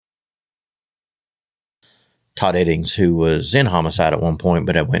Todd Eddings, who was in homicide at one point,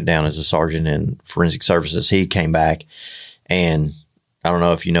 but went down as a sergeant in forensic services. He came back, and I don't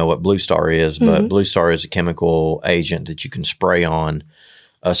know if you know what Blue Star is, but Blue Star is a chemical agent that you can spray on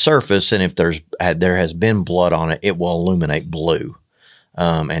a surface, and if there has been blood on it, it will illuminate blue.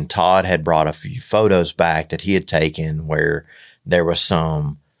 And Todd had brought a few photos back that he had taken where there was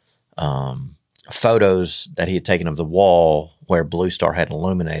some photos that he had taken of the wall where Blue Star had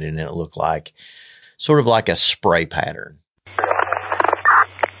illuminated, and it looked like sort of like a spray pattern.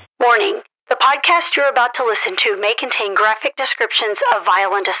 Warning. The podcast you're about to listen to may contain graphic descriptions of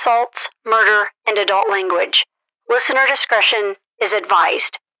violent assaults, murder, and adult language. Listener discretion is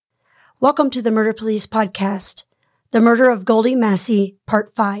advised. Welcome to the Murder Police Podcast. The Murder of Goldia Massey,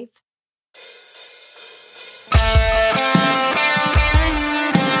 Part 5.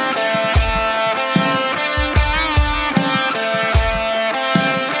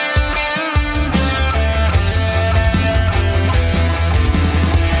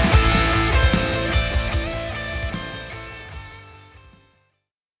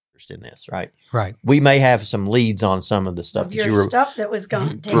 In this, right? We may have some leads on some of the stuff that you stuff that was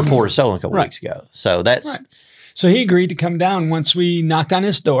gone reported stolen a couple weeks ago. So that's So he agreed to come down once we knocked on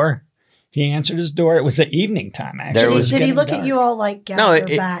his door. He answered his door. It was the evening time, actually. Did he look at you all like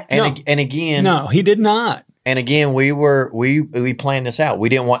back? And again, no, he did not. And again, we planned this out. We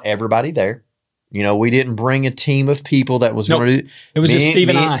didn't want everybody there. You know, we didn't bring a team of people that was going to do. It was just Steve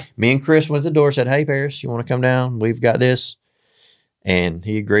and I. Me and Chris went to the door, said, "Hey, Paris, you want to come down? We've got this." And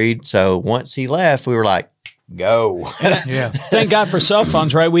he agreed. So once he left, we were like, go. Yeah. Thank God for cell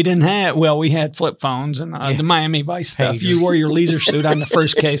phones, right? We had flip phones and the Miami Vice stuff. Pagers. You wore your leisure suit on the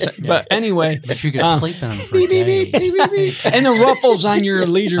first case. But anyway. But you could sleep in them for days. And the ruffles on your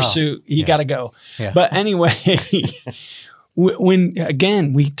leisure suit, you got to go. Yeah. But anyway, when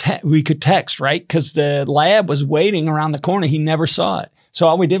again, we could text, right? Because the lab was waiting around the corner. He never saw it. So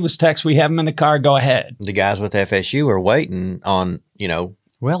all we did was text. We have him in the car. Go ahead. The guys with FSU are waiting on,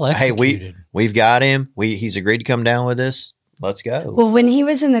 well executed. Hey, we've got him. He's agreed to come down with us. Let's go. Well, when he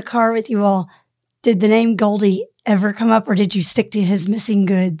was in the car with you all, did the name Goldia ever come up, or did you stick to his missing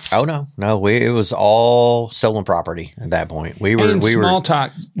goods? Oh no. It was all stolen property at that point. We were small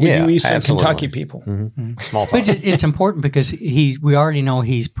talk with you Eastern Kentucky people. Mm-hmm. Small talk. But it's important because we already know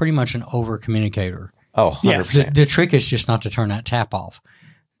he's pretty much an over communicator. Oh, 100%. Yes. The trick is just not to turn that tap off.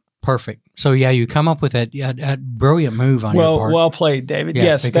 Perfect. So you come up with that brilliant move on your part. Well played, David. Yeah,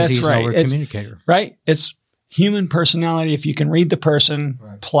 yes, that's he's right. An over-communicator. Right. It's human personality. If you can read the person,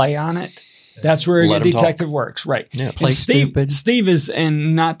 play on it. That's where a detective works. Right. Yeah. Play stupid. Steve is,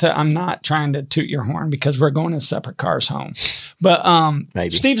 and I'm not trying to toot your horn because we're going in separate cars home, but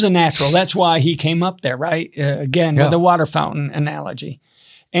Steve's a natural. That's why he came up there. Right. Again, with the water fountain analogy.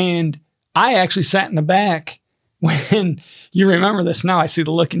 And I actually sat in the back when you remember this. Now I see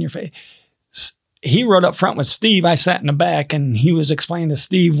the look in your face. He rode up front with Steve. I sat in the back and he was explaining to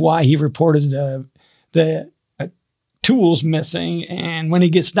Steve why he reported the tools missing. And when he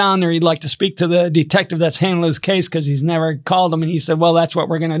gets down there, he'd like to speak to the detective that's handling his case because he's never called him. And he said, well, that's what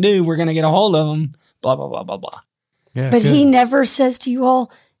we're going to do. We're going to get a hold of him, blah, blah, blah, blah, blah. Yeah, but he never says to you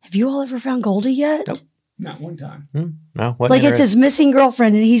all, have you all ever found Goldia yet? Nope. Not one time. No. Like it's his missing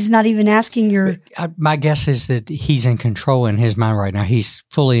girlfriend and he's not even asking your... My guess is that he's in control in his mind right now. He's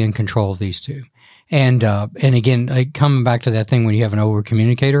fully in control of these two. And again, like coming back to that thing when you have an over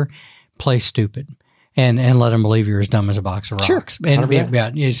communicator, play stupid and let him believe you're as dumb as a box of rocks. Sure.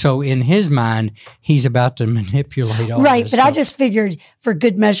 And so in his mind, he's about to manipulate all right. this But stuff. I just figured for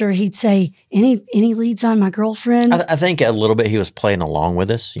good measure, he'd say, any leads on my girlfriend? I think a little bit he was playing along with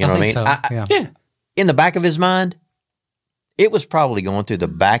us. You know what I mean? Yeah. In the back of his mind, it was probably going through the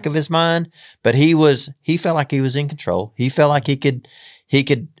back of his mind, but he felt like he was in control. He felt like he could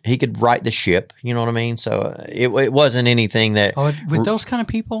right the ship. You know what I mean? So it wasn't anything that with those kind of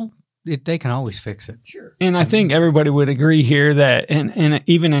people, they can always fix it. Sure. And I think everybody would agree here that, and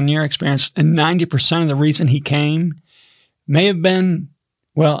even in your experience, 90% of the reason he came may have been,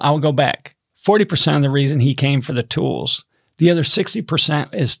 well, I'll go back. 40% of the reason he came for the tools. The other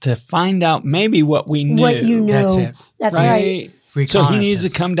 60% is to find out maybe what we knew. What you know. That's it. That's right. So he needs to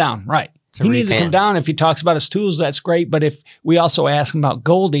come down. Right. He needs to come down. If he talks about his tools, that's great. But if we also ask him about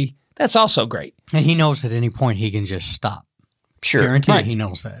Goldia, that's also great. And he knows at any point he can just stop. Sure. Guaranteed he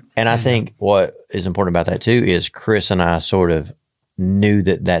knows that. And I think what is important about that too is Chris and I sort of knew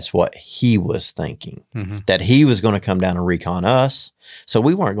that that's what he was thinking, that he was going to come down and recon us. So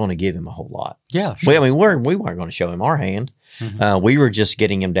we weren't going to give him a whole lot. Yeah. Sure. We weren't going to show him our hand. We were just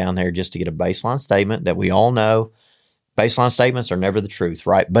getting him down there just to get a baseline statement that we all know baseline statements are never the truth,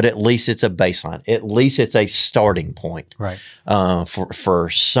 right? But at least it's a baseline. At least it's a starting point, right? For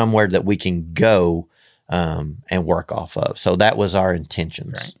somewhere that we can go and work off of. So that was our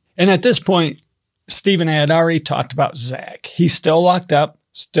intentions. Right. And at this point, Stephen had already talked about Zach. He's still locked up,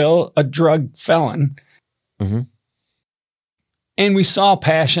 still a drug felon. Mm-hmm. And we saw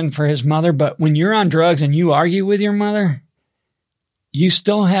passion for his mother, but when you're on drugs and you argue with your mother, you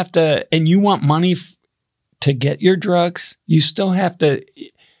still have to, and you want money to get your drugs, you still have to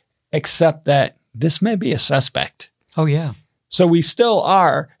accept that this may be a suspect. Oh, yeah. So we still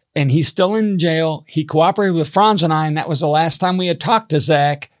are, and he's still in jail. He cooperated with Franz and I, and that was the last time we had talked to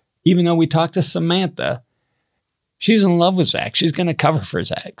Zach, even though we talked to Samantha. She's in love with Zach. She's going to cover for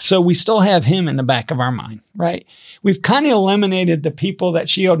Zach. So we still have him in the back of our mind, right? We've kind of eliminated the people that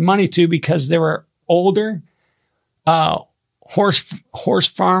she owed money to because they were older, horse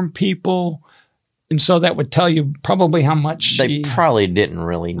farm people. And so that would tell you probably how much they probably didn't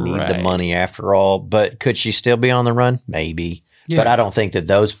really need the money after all. But could she still be on the run? Maybe. Yeah. But I don't think that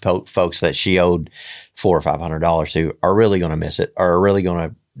those folks that she owed $400 or $500 to are really going to miss it, or are really going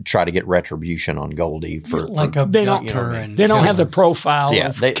to try to get retribution on Goldie for like a doctor. And they don't have the profile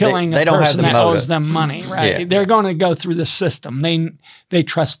of killing a person that owes them money, right? Yeah. They're going to go through the system. They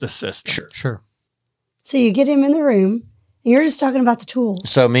trust the system. Sure. So you get him in the room, and you're just talking about the tools.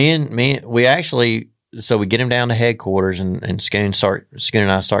 So we get him down to headquarters, and Scoon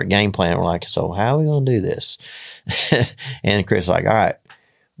and I start game planning. We're like, so how are we going to do this? And Chris is like, all right,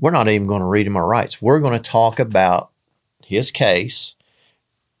 we're not even going to read him our rights. We're going to talk about his case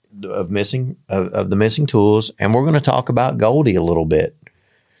of the missing tools, and we're going to talk about Goldie a little bit.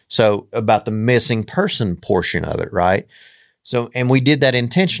 So about the missing person portion of it, right? So, and we did that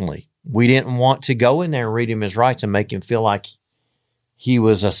intentionally. We didn't want to go in there and read him his rights and make him feel like he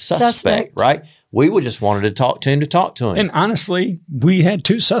was a suspect. Right? We would just wanted to talk to him. And honestly, we had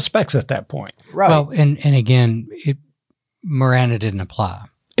 2 suspects at that point. Right. Well, and again, Miranda didn't apply.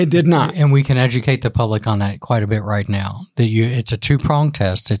 It did not. And we can educate the public on that quite a bit right now. It's a 2-pronged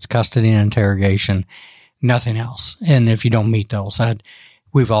test. It's custody and interrogation, nothing else. And if you don't meet those,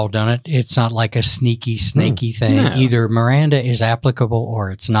 we've all done it. It's not like a snaky thing. No. Either Miranda is applicable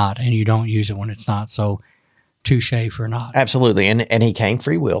or it's not, and you don't use it when it's not. So touche for not. Absolutely. And he came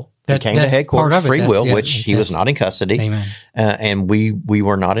free will. He came to headquarters free will, which he was not in custody. Amen. And we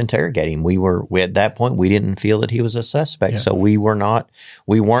were not interrogating. We at that point, we didn't feel that he was a suspect. Yep. So we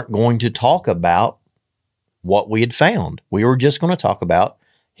weren't going to talk about what we had found. We were just going to talk about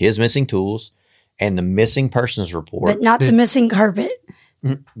his missing tools and the missing persons report. But not the missing carpet.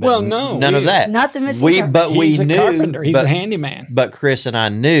 Well, no. None of that. Not the missing carpet. But he's we a knew. Carpenter. He's a handyman. But Chris and I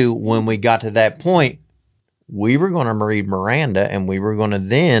knew when we got to that point, we were going to read Miranda, and we were going to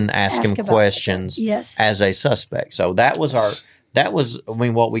then ask him questions as a suspect. So that was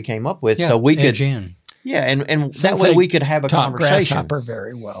what we came up with. Yeah, so we could, in. yeah, and that way we could have a conversation. Grasshopper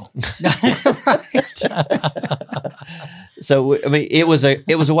very well. So I mean, it was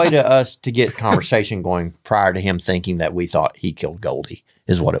a way to us to get conversation going prior to him thinking that we thought he killed Goldie.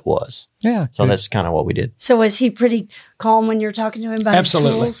 Is what it was. Yeah. So that's kind of what we did. So was he pretty calm when you're talking to him about his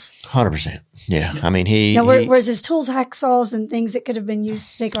tools? 100%. Yeah. I mean, where's his tools, hacksaws, and things that could have been used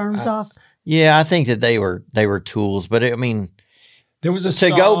to take arms off? Yeah, I think that they were tools, but I mean, there was a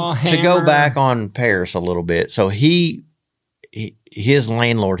to go back on Paris a little bit. So his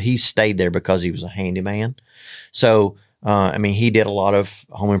landlord, he stayed there because he was a handyman. So I mean, he did a lot of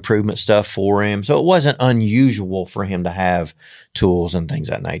home improvement stuff for him. So it wasn't unusual for him to have tools and things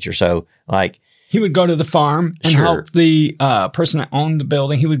of that nature. So like he would go to the farm and help the person that owned the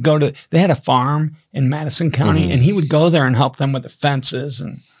building. They had a farm in Madison County, and he would go there and help them with the fences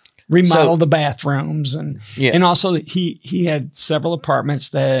and remodel the bathrooms. And also he had several apartments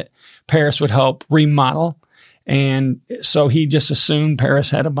that Paris would help remodel. And so he just assumed Paris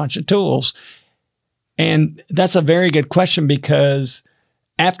had a bunch of tools. And that's a very good question, because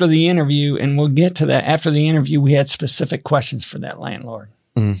after the interview, and we'll get to that, after the interview, we had specific questions for that landlord.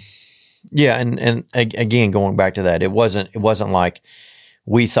 Mm. Yeah. And again, going back to that, it wasn't like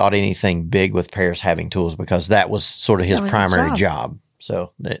we thought anything big with Paris having tools, because that was sort of his primary job.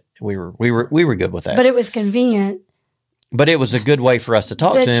 So that we were good with that. But it was convenient. But it was a good way for us to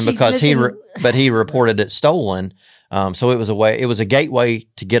talk to him, because he reported it stolen. So it was a gateway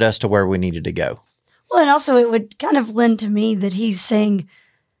to get us to where we needed to go. Well, and also it would kind of lend to me that he's saying,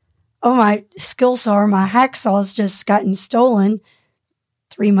 oh, my skill saw or my hacksaw's just gotten stolen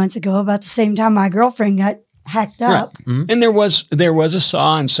 3 months ago, about the same time my girlfriend got hacked up. Right. Mm-hmm. And there was a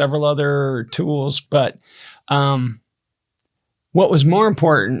saw and several other tools, but what was more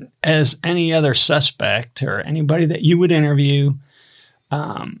important, as any other suspect or anybody that you would interview,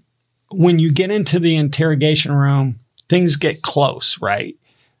 when you get into the interrogation room, things get close, right?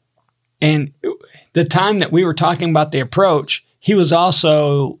 And the time that we were talking about the approach, he was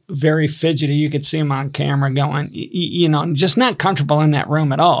also very fidgety. You could see him on camera going, just not comfortable in that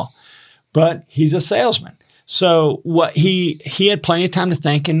room at all. But he's a salesman. So what he had plenty of time to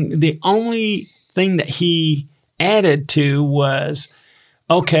think. And the only thing that he added to was,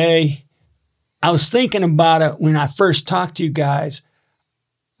 okay, I was thinking about it when I first talked to you guys.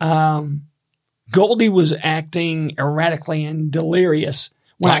 Goldie was acting erratically and delirious.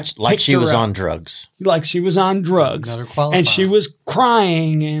 Like she was on drugs. Like she was on drugs. And she was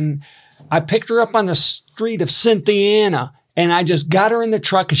crying. And I picked her up on the street of Cynthiana, and I just got her in the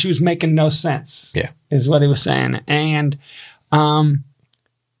truck because she was making no sense. Yeah. Is what he was saying. And then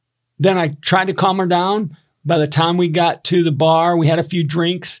I tried to calm her down. By the time we got to the bar, we had a few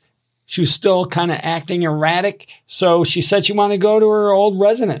drinks. She was still kind of acting erratic. So she said she wanted to go to her old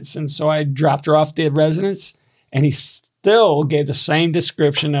residence. And so I dropped her off the residence, and he still gave the same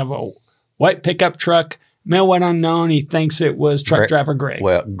description of a white pickup truck, male white unknown. He thinks it was truck driver Greg.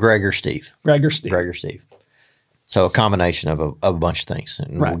 Well, Greg or Steve. Greg or Steve. So a combination of a bunch of things,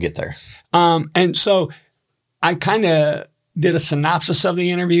 and we'll get there. And so I kind of did a synopsis of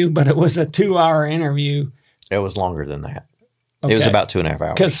the interview, but it was a 2-hour interview. It was longer than that. Okay. It was about 2.5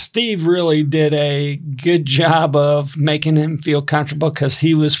 hours. Because Steve really did a good job of making him feel comfortable, because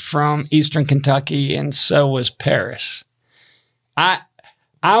he was from Eastern Kentucky, and so was Paris. I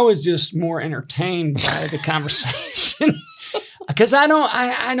was just more entertained by the conversation. Because I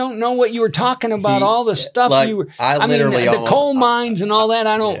don't know what you were talking about. All the stuff you were. The coal mines and all that.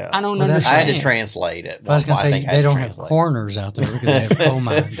 I don't understand. I had to translate it. I was going to say they don't have coroners out there because they have coal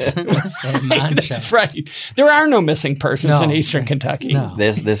mines. They have mine shafts. Right. There are no missing persons in Eastern Kentucky. No.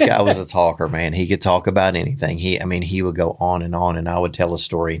 This guy was a talker, man. He could talk about anything. He would go on, and I would tell a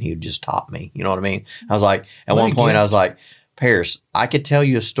story, and he would just top me. You know what I mean? I was like, at one point, I was like, Paris, I could tell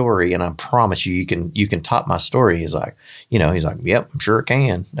you a story, and I promise you can top my story. He's like, yep, I'm sure it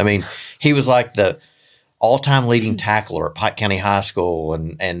can. I mean, he was like the all-time leading tackler at Pike County High School.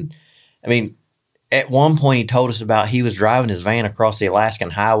 And I mean, at one point he told us about he was driving his van across the Alaskan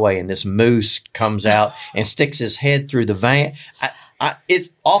highway, and this moose comes out and sticks his head through the van.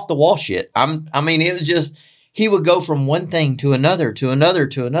 It's off the wall shit. It was just, he would go from one thing to another,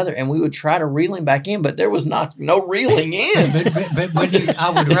 and we would try to reel him back in, but there was no reeling in. but I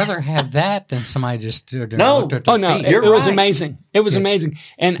would rather have that than somebody just stood there and looked at their feet. It was amazing. It was amazing.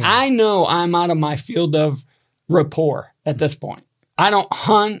 And I know I'm out of my field of rapport at this point. I don't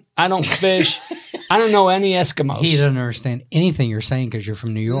hunt. I don't fish. I don't know any Eskimos. He doesn't understand anything you're saying because you're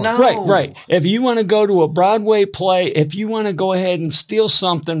from New York. No. Right. If you want to go to a Broadway play, if you want to go ahead and steal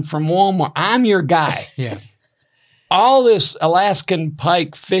something from Walmart, I'm your guy. Yeah. All this Alaskan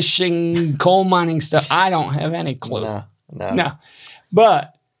pike fishing, coal mining stuff, I don't have any clue. No.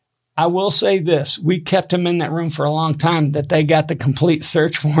 But I will say this. We kept him in that room for a long time, that they got the complete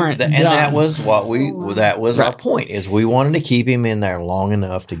search warrant done. And that was our point, is we wanted to keep him in there long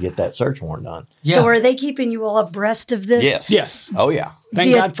enough to get that search warrant done. Yeah. So are they keeping you all abreast of this? Yes. Oh, yeah.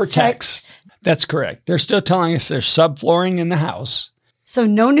 Thank God for text. That's correct. They're still telling us there's subflooring in the house. So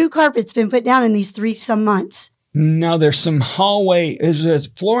no new carpet's been put down in these 3-some months. No, there's some hallway.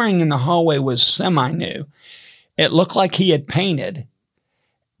 Flooring in the hallway was semi-new. It looked like he had painted,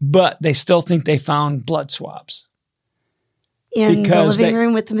 but they still think they found blood swabs. In the living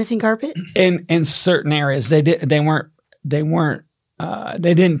room with the missing carpet? In certain areas. They didn't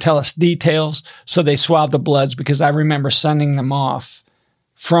tell us details, so they swabbed the bloods, because I remember sending them off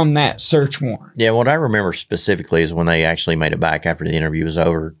from that search warrant. Yeah, what I remember specifically is when they actually made it back after the interview was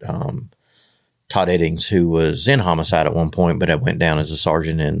over. Todd Eddings, who was in homicide at one point, but had went down as a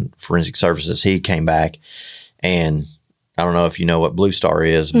sergeant in forensic services, he came back, and I don't know if you know what Blue Star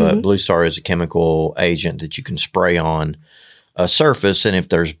is, but Blue Star is a chemical agent that you can spray on a surface, and if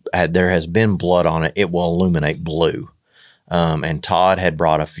there has been blood on it, it will illuminate blue. And Todd had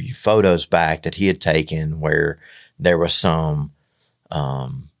brought a few photos back that he had taken where there was some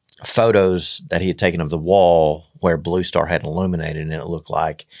photos that he had taken of the wall where Blue Star had illuminated, and it looked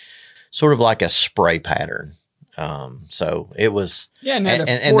like sort of like a spray pattern. So it was... Yeah, and at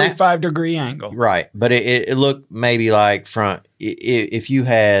a 45-degree angle. Right. But it looked maybe like if you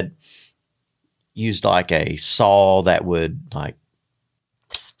had used like a saw that would like...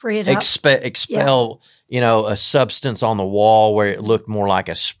 Spray it up. Expel, a substance on the wall where it looked more like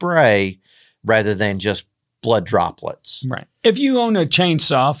a spray rather than just blood droplets. Right. If you own a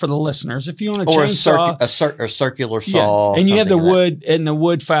chainsaw, for the listeners, if you own a chainsaw. A circular saw. And you have the wood and the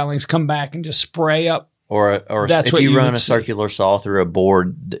wood filings come back and just spray up. Or if you run a circular saw through a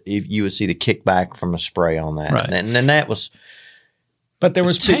board, you would see the kickback from a spray on that. Right. And then that was... But there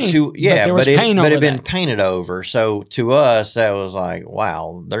was paint. But it had been painted over. So to us, that was like,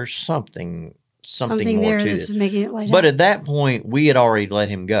 wow, there's something more there to that's this. making it light up. But at that point, we had already let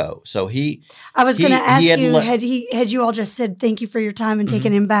him go. So I was going to ask you, had you all just said thank you for your time and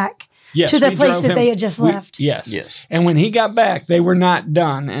taken him back to the place that they had just left? Yes. And when he got back, they were not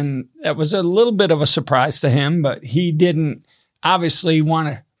done. And that was a little bit of a surprise to him, but he didn't obviously want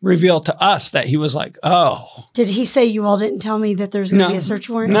to reveal to us that he was like, oh. Did he say you all didn't tell me that there's going to be a search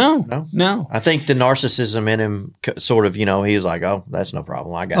warrant? No. I think the narcissism in him sort of, he was like, oh, that's no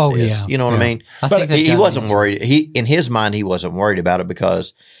problem. I got this. Yeah. You know what I mean? But he wasn't worried. In his mind, he wasn't worried about it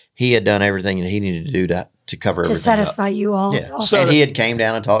because he had done everything that he needed to do to cover everything to satisfy up. You all. Yeah. So he had came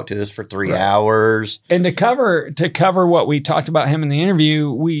down and talked to us for 3 hours. And to cover what we talked about him in the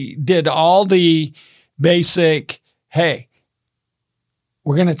interview, we did all the basic, hey,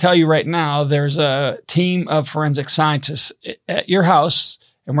 we're going to tell you right now, there's a team of forensic scientists at your house,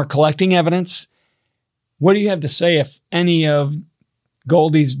 and we're collecting evidence. What do you have to say if any of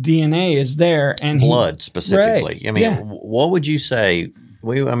Goldie's DNA is there? And blood, specifically. Right. What would you say?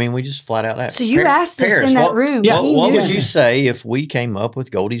 We just flat out asked. So you asked this in that room. Yeah. What would you say if we came up with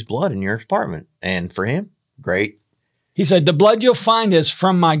Goldie's blood in your apartment? And for him, great. He said, the blood you'll find is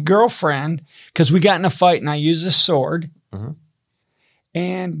from my girlfriend because we got in a fight and I used a sword. Mm-hmm.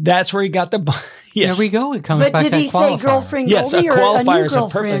 And that's where he got the yes. There we go. It comes back to qualifier. But did he say girlfriend Yes, Goldie a qualifier is a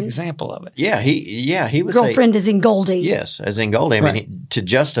girlfriend? perfect example of it. Yeah, he was girlfriend is in Goldie. Yes, as in Goldie. I mean, to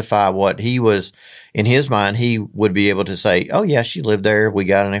justify what he was in his mind, he would be able to say, "Oh yeah, she lived there. We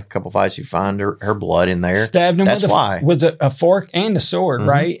got in a couple fights. You find her blood in there." Stabbed him with a fork and a sword, mm-hmm.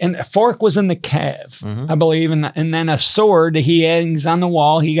 right? And a fork was in the calf, mm-hmm. I believe, and then a sword he hangs on the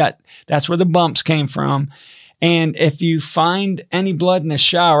wall. That's where the bumps came from. And if you find any blood in the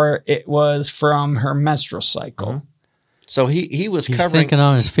shower, it was from her menstrual cycle. Mm-hmm. So he's covering thinking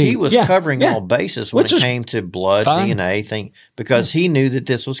on his feet. He was covering all bases when it came to blood, DNA thing, because he knew that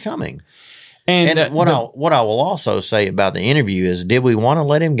this was coming. And what I will also say about the interview is, did we want to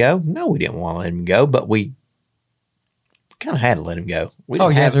let him go? No, we didn't want to let him go, but we kind of had to let him go.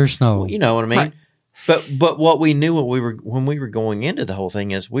 There's no, you know what I mean. Right. But what we knew when we were going into the whole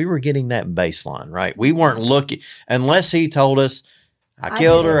thing is we were getting that baseline, right? We weren't looking unless he told us, I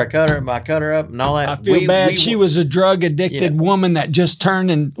killed her, I cut her up and all that. I feel bad. She was a drug addicted woman that just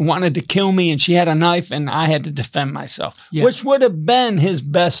turned and wanted to kill me, and she had a knife and I had to defend myself, which would have been his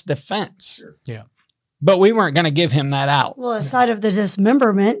best defense. Sure. Yeah. But we weren't going to give him that out. Well, aside of the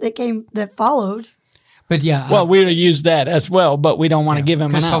dismemberment that followed. But yeah. Well, we'd have used that as well, but we don't want to give him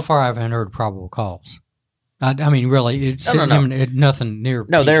an out. So far, I haven't heard probable cause. I mean, really, it's nothing near.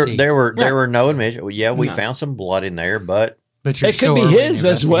 No, PC. there were no admissions. Yeah, we found some blood in there, but it could be his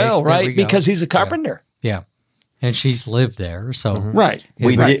as well, right? Because he's a carpenter. Yeah. And she's lived there, so right.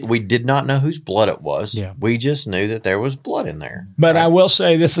 We did not know whose blood it was. Yeah. We just knew that there was blood in there. But I will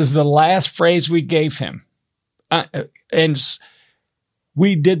say this is the last phrase we gave him, and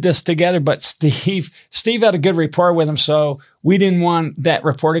we did this together, but Steve had a good rapport with him, so we didn't want that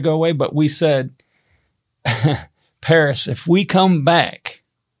rapport to go away, but we said, Paris, if we come back,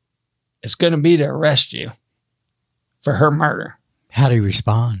 it's going to be to arrest you for her murder. How do you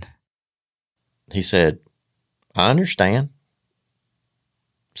respond? He said, I understand.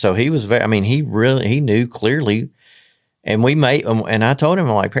 So he was he knew clearly, and and I told him,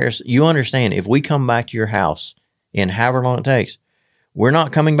 I'm like, Paris, you understand, if we come back to your house in however long it takes, we're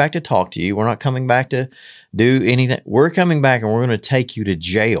not coming back to talk to you. We're not coming back to do anything. We're coming back and we're going to take you to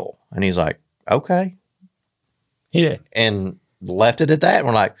jail. And he's like, okay. He did. And left it at that. And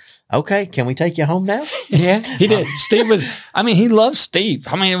we're like, okay, can we take you home now? Yeah, he did. He loves Steve.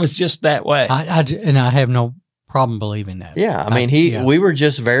 I mean, it was just that way. And I have no problem believing that. Yeah. We were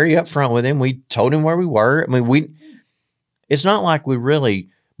just very upfront with him. We told him where we were. I mean, it's not like we really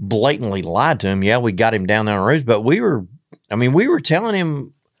blatantly lied to him. Yeah, we got him down there on the road, but we were telling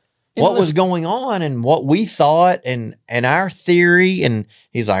him what was going on and what we thought and our theory. And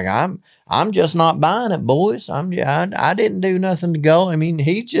he's like, I'm just not buying it, boys. I didn't do nothing to go. I mean,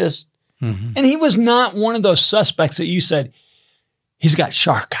 he just. Mm-hmm. And he was not one of those suspects that you said, he's got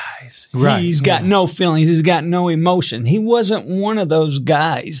shark eyes. Right. He's got no feelings. He's got no emotion. He wasn't one of those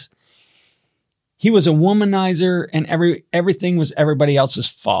guys. He was a womanizer, and everything was everybody else's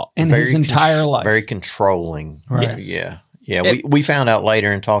fault in his entire life. Very controlling. Right. Yeah. Yeah, we found out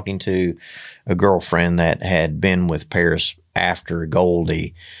later in talking to a girlfriend that had been with Paris after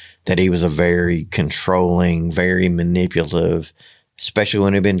Goldie that he was a very controlling, very manipulative, especially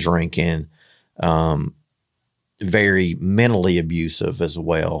when he'd been drinking, very mentally abusive as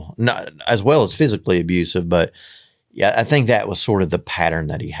well. Not as well as physically abusive, but yeah, I think that was sort of the pattern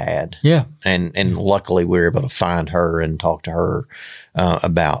that he had. Yeah. And luckily we were able to find her and talk to her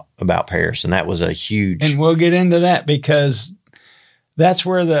about Paris. And that was a huge... And we'll get into that because that's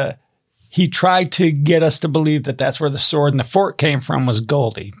where he tried to get us to believe that that's where the sword and the fork came from was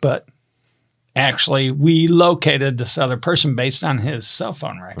Goldie. But actually we located this other person based on his cell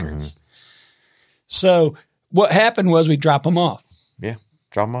phone records. Mm-hmm. So what happened was we drop him off. Yeah.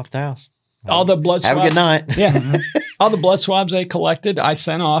 Drop him off the house. All the blood swabs. Have a good night. Yeah. All the blood swabs they collected, I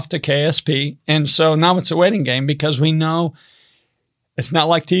sent off to KSP. And so now it's a waiting game because we know it's not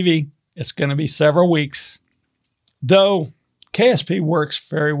like TV. It's going to be several weeks. Though KSP works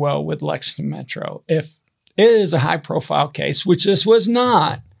very well with Lexington Metro. If it is a high-profile case, which this was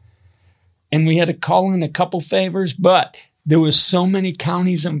not, and we had to call in a couple favors, but there was so many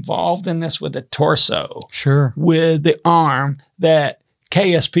counties involved in this with the torso. Sure. With the arm that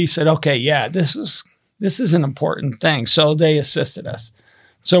KSP said, okay, yeah, this is an important thing. So they assisted us.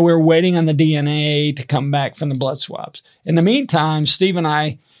 So we're waiting on the DNA to come back from the blood swabs. In the meantime, Steve and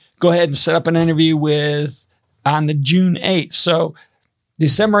I go ahead and set up an interview on the June 8th. So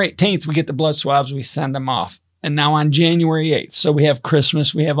December 18th, we get the blood swabs, we send them off. And now on January 8th. So we have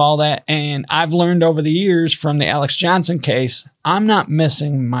Christmas, we have all that. And I've learned over the years from the Alex Johnson case, I'm not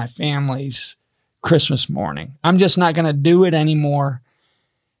missing my family's Christmas morning. I'm just not going to do it anymore.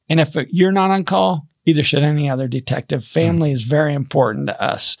 And if you're not on call, either should any other detective. Family is very important to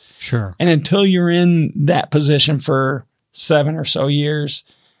us. Sure. And until you're in that position for 7 or so years,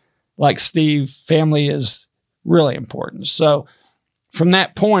 like Steve, family is really important. So from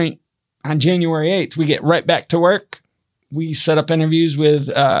that point, on January 8th, we get right back to work. We set up interviews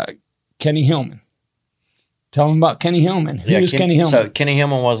with Kenny Hillman. Tell them about Kenny Hillman. Who's Kenny Hillman? So Kenny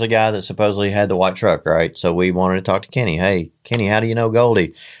Hillman was the guy that supposedly had the white truck, right? So we wanted to talk to Kenny. Hey, Kenny, how do you know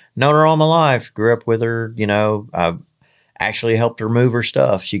Goldie? Known her all my life. Grew up with her. I actually helped her move her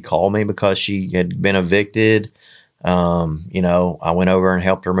stuff. She called me because she had been evicted. I went over and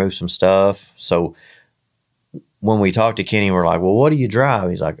helped her move some stuff. So when we talked to Kenny, we're like, well, what do you drive?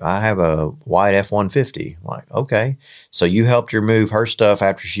 He's like, I have a white F-150. I'm like, okay. So you helped her move her stuff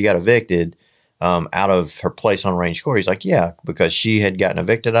after she got evicted out of her place on Range Court. He's like, yeah, because she had gotten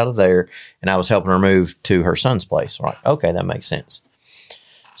evicted out of there and I was helping her move to her son's place. I'm like, okay, that makes sense.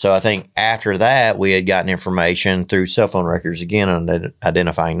 So I think after that, we had gotten information through cell phone records again on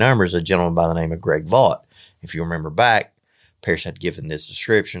identifying numbers, a gentleman by the name of Greg Vaught. If you remember back, Pierce had given this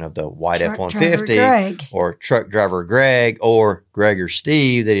description of the white F-150 or truck driver Greg or Greg or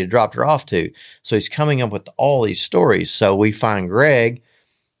Steve that he had dropped her off to. So he's coming up with all these stories. So we find Greg,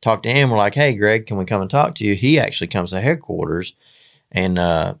 talk to him. We're like, hey, Greg, can we come and talk to you? He actually comes to headquarters and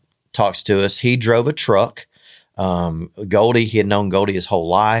talks to us. He drove a truck. Goldie, he had known Goldie his whole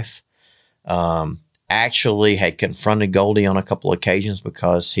life. Actually had confronted Goldie on a couple of occasions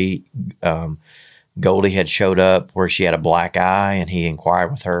because Goldie had showed up where she had a black eye and he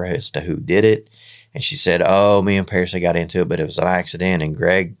inquired with her as to who did it. And she said, oh, me and Pierce got into it, but it was an accident. And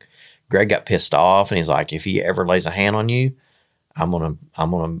Greg got pissed off and he's like, if he ever lays a hand on you, I'm gonna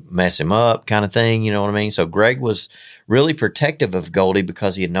mess him up, kind of thing. You know what I mean? So Greg was really protective of Goldie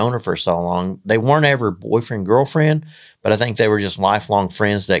because he had known her for so long. They weren't ever boyfriend, girlfriend, but I think they were just lifelong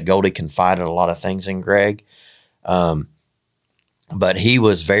friends that Goldie confided a lot of things in Greg. But he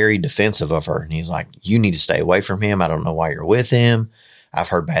was very defensive of her. And he's like, you need to stay away from him. I don't know why you're with him. I've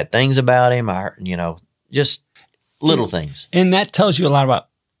heard bad things about him. Just little things. And that tells you a lot about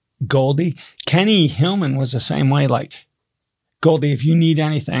Goldie. Kenny Hillman was the same way. Like, Goldie, if you need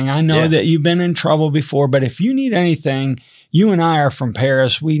anything, I know that you've been in trouble before, but if you need anything, you and I are from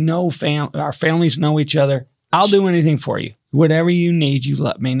Paris. We know our families know each other. I'll do anything for you. Whatever you need, you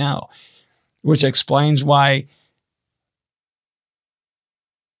let me know, which explains why.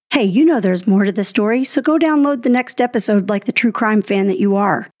 Hey, there's more to the story, so go download the next episode like the true crime fan that you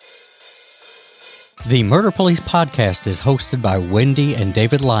are. The Murder Police podcast is hosted by Wendy and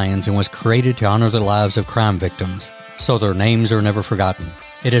David Lyons and was created to honor the lives of crime victims, so their names are never forgotten.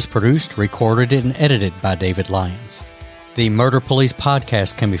 It is produced, recorded, and edited by David Lyons. The Murder Police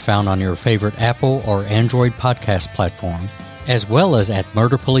podcast can be found on your favorite Apple or Android podcast platform, as well as at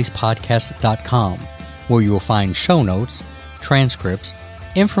murderpolicepodcast.com, where you will find show notes, transcripts,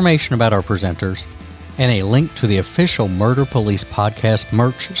 information about our presenters, and a link to the official Murder Police podcast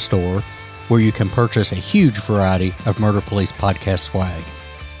merch store where you can purchase a huge variety of Murder Police podcast swag.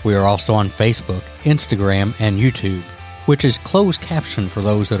 We are also on Facebook, Instagram, and YouTube, which is closed caption for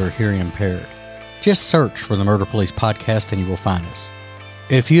those that are hearing impaired. Just search for the Murder Police Podcast and you will find us.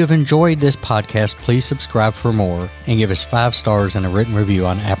 If you have enjoyed this podcast, please subscribe for more and give us 5 stars and a written review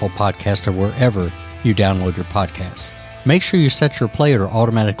on Apple Podcasts or wherever you download your podcasts. Make sure you set your player to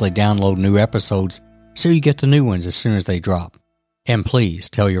automatically download new episodes so you get the new ones as soon as they drop. And please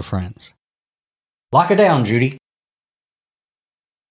tell your friends. Lock it down, Judy.